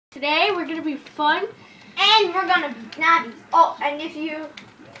Today we're gonna be fun and we're gonna be nabbies. Oh, and if you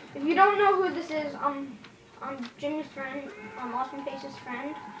don't know who this is, I'm Jimmy's friend, Austin Face's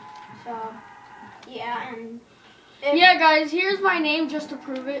friend. So yeah, and yeah, guys, here's my name just to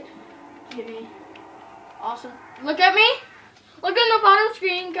prove it. Jimmy. Awesome. Look at me. Look on the bottom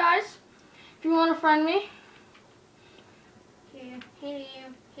screen, guys. If you want to friend me. Hey.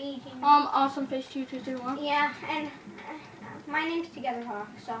 Awesome Face 2231. Yeah, and my name's Together Hawk.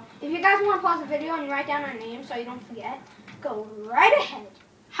 So if you guys want to pause the video and write down our names so you don't forget, go right ahead.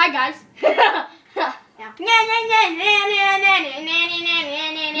 Hi, guys. Yeah,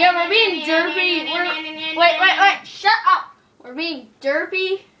 Yeah, we're being derpy. Wait. Shut up. We're being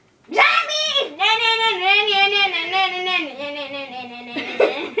derpy. Zombies!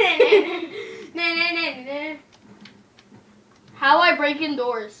 How I break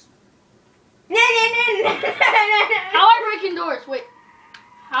indoors. How I break indoors. Wait.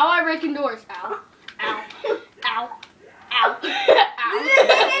 How I break indoors. Ow. Ow. Ow. Ow. Ow.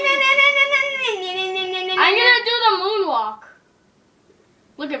 I'm gonna do the moonwalk.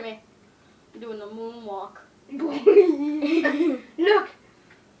 Look at me. I'm doing the moonwalk. Look.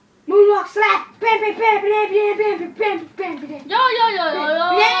 Moonwalk slap. Bam. Yo.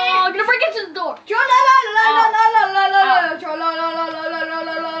 I'm gonna break into the door.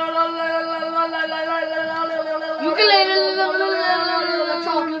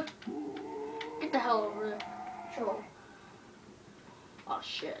 Get the hell over there. Troll. Oh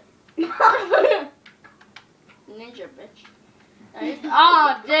shit. Ninja bitch.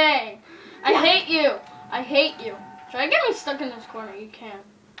 Oh dang. I hate you. I hate you. Try to get me stuck in this corner. You can't.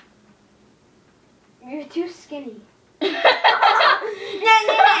 You're too skinny. Let's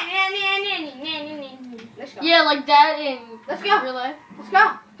go. Yeah, like that in Let's go. real life.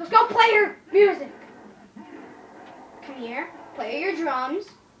 Let's go play your music. Come here. Play your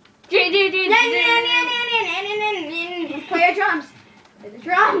drums. Play your drums. Play the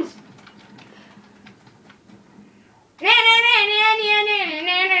drums. Hey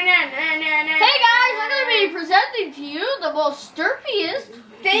guys, I'm going to be presenting to you the most derpiest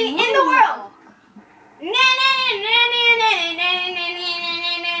thing in the world. Dude,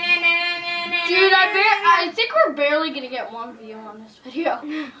 I think we're barely going to get one view on this video.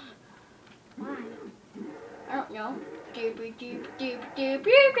 Why? I don't know.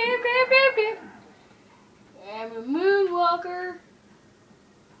 I'm a moonwalker.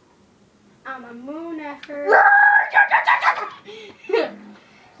 I'm a moon effer.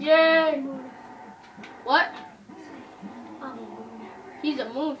 Yay. What? I'm a moon effer. He's a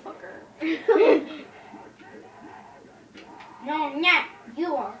moonfucker. No, yeah,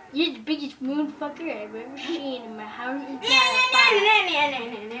 you are. You're the biggest moonfucker I've ever seen in my house.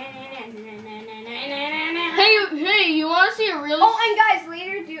 Hey, you want to see a really... Oh, and guys,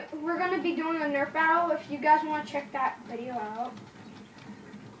 later we're going to be doing a Nerf battle if you guys want to check that video out.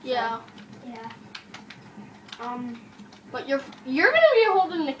 Yeah. Yeah. But you're gonna be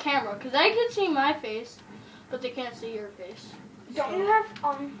holding the camera because I can see my face, but they can't see your face. Don't you have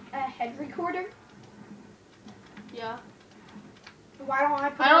a head recorder? Yeah. Why don't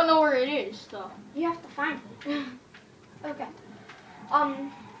I? I don't know where it is though. You have to find it. Okay.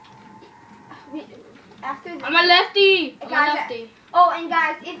 After this, I'm a lefty. I'm a Guys, lefty. Oh, and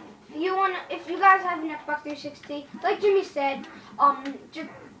guys, if you guys have an Xbox 360, like Jimmy said, just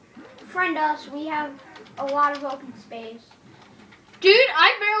friend us. We have a lot of open space. Dude,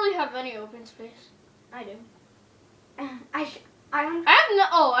 I barely have any open space. I do. I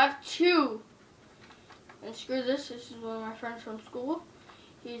have two. And screw this. This is one of my friends from school.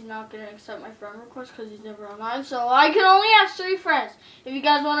 He's not gonna accept my friend request because he's never online. So I can only have 3 friends. If you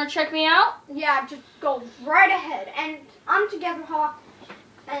guys want to check me out, yeah, just go right ahead. And I'm Together Hawk.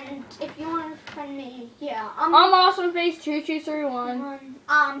 And if you want to friend me, yeah, I'm Awesome Face 2231.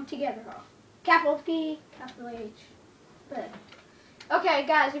 I'm Together Hawk. Capital T, capital H. But okay,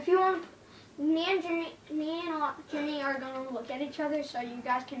 guys, if you want, me and Jimmy are gonna look at each other so you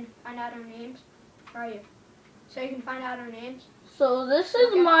guys can find out our names. Where are you? So you can find out our names. So this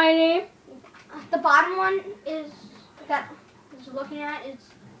is my name. The bottom one is looking at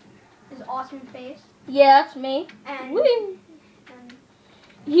is Awesome Face. Yeah, that's me. And Woo.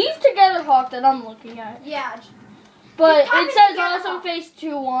 He's Together Hawk that I'm looking at. Yeah. But Just it says Together Awesome Hawk. Face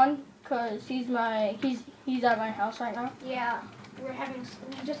 21 because he's at my house right now. Yeah. We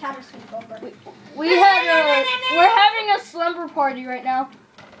just had a sleepover. We're having a slumber party right now.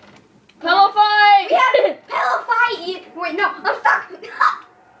 Pillow fight! We had pillow fight! Wait, no, I'm stuck!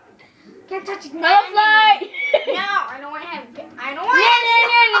 Can't touch it. Pillow fight! No, I don't want to have it. I don't want to.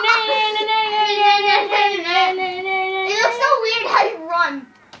 It looks so weird how you run.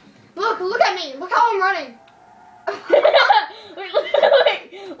 Look at me. Look how I'm running.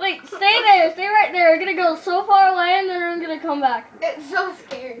 wait, stay there. Stay right there. We're going to go so far away and then we're going to come back. It's so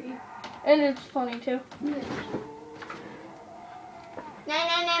scary. And it's funny too.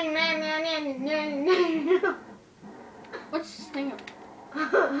 What's this thing?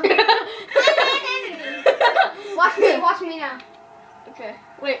 Watch me now. Okay.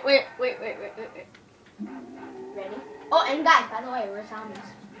 Wait. Ready? Oh, and guys, by the way, we're zombies.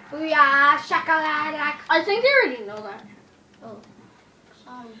 Booyah, shakalaka. I think they already know that. Oh,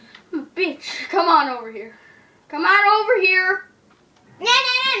 sorry. Bitch, come on over here. Come on over here.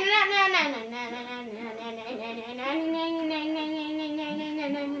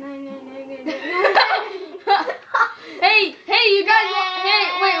 Hey, you guys. Hey,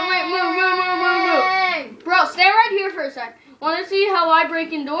 wait, move. Bro, stand right here for a sec. Want to see how I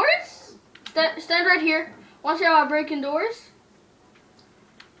break indoors? Stand right here. Want to see how I break indoors?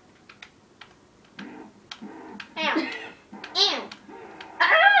 Ow. Ow. Ow.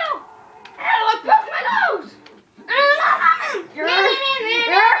 Ow, I broke my nose.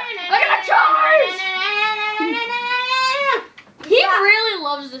 Look at the charge! He really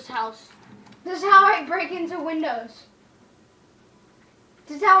loves this house. This is how I break into windows.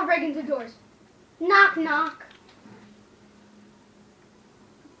 This is how I break into doors. Knock, knock.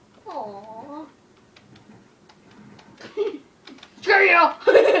 Aww. Screw you! Ow.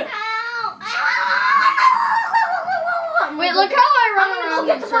 Wait, look how I run I'm gonna around go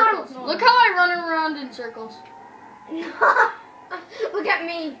get in the circles. bottle. Look how I run around in circles. Look at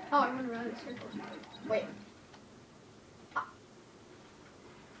me. Oh, I run around in circles. Wait.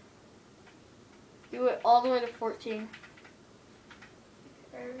 Do it all the way to 14.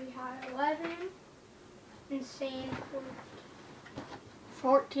 Very high 11. Insane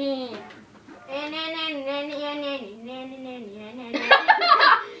 14.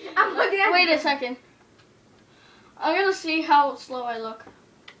 I'm looking at Wait a second. I'm gonna see how slow I look.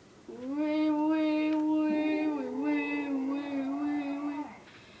 I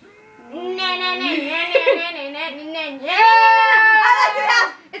like this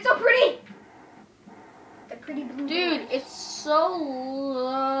house. It's so pretty. The pretty blue. Dude, it's so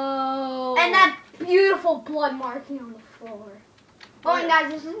low. And that beautiful blood marking on the floor. Oh, and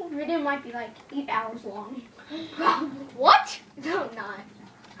guys, this video might be like 8 hours long. Probably. What? No, not.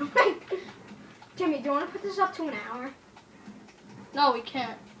 Like, Jimmy, do you want to put this up to an hour? No, we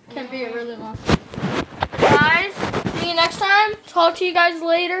can't. Can't be really long. Guys, see you next time. Talk to you guys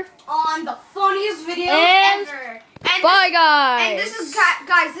later. On the funniest videos And ever. bye, guys. And this is,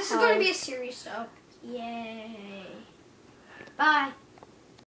 guys, this is going to be a series, so yay. Bye.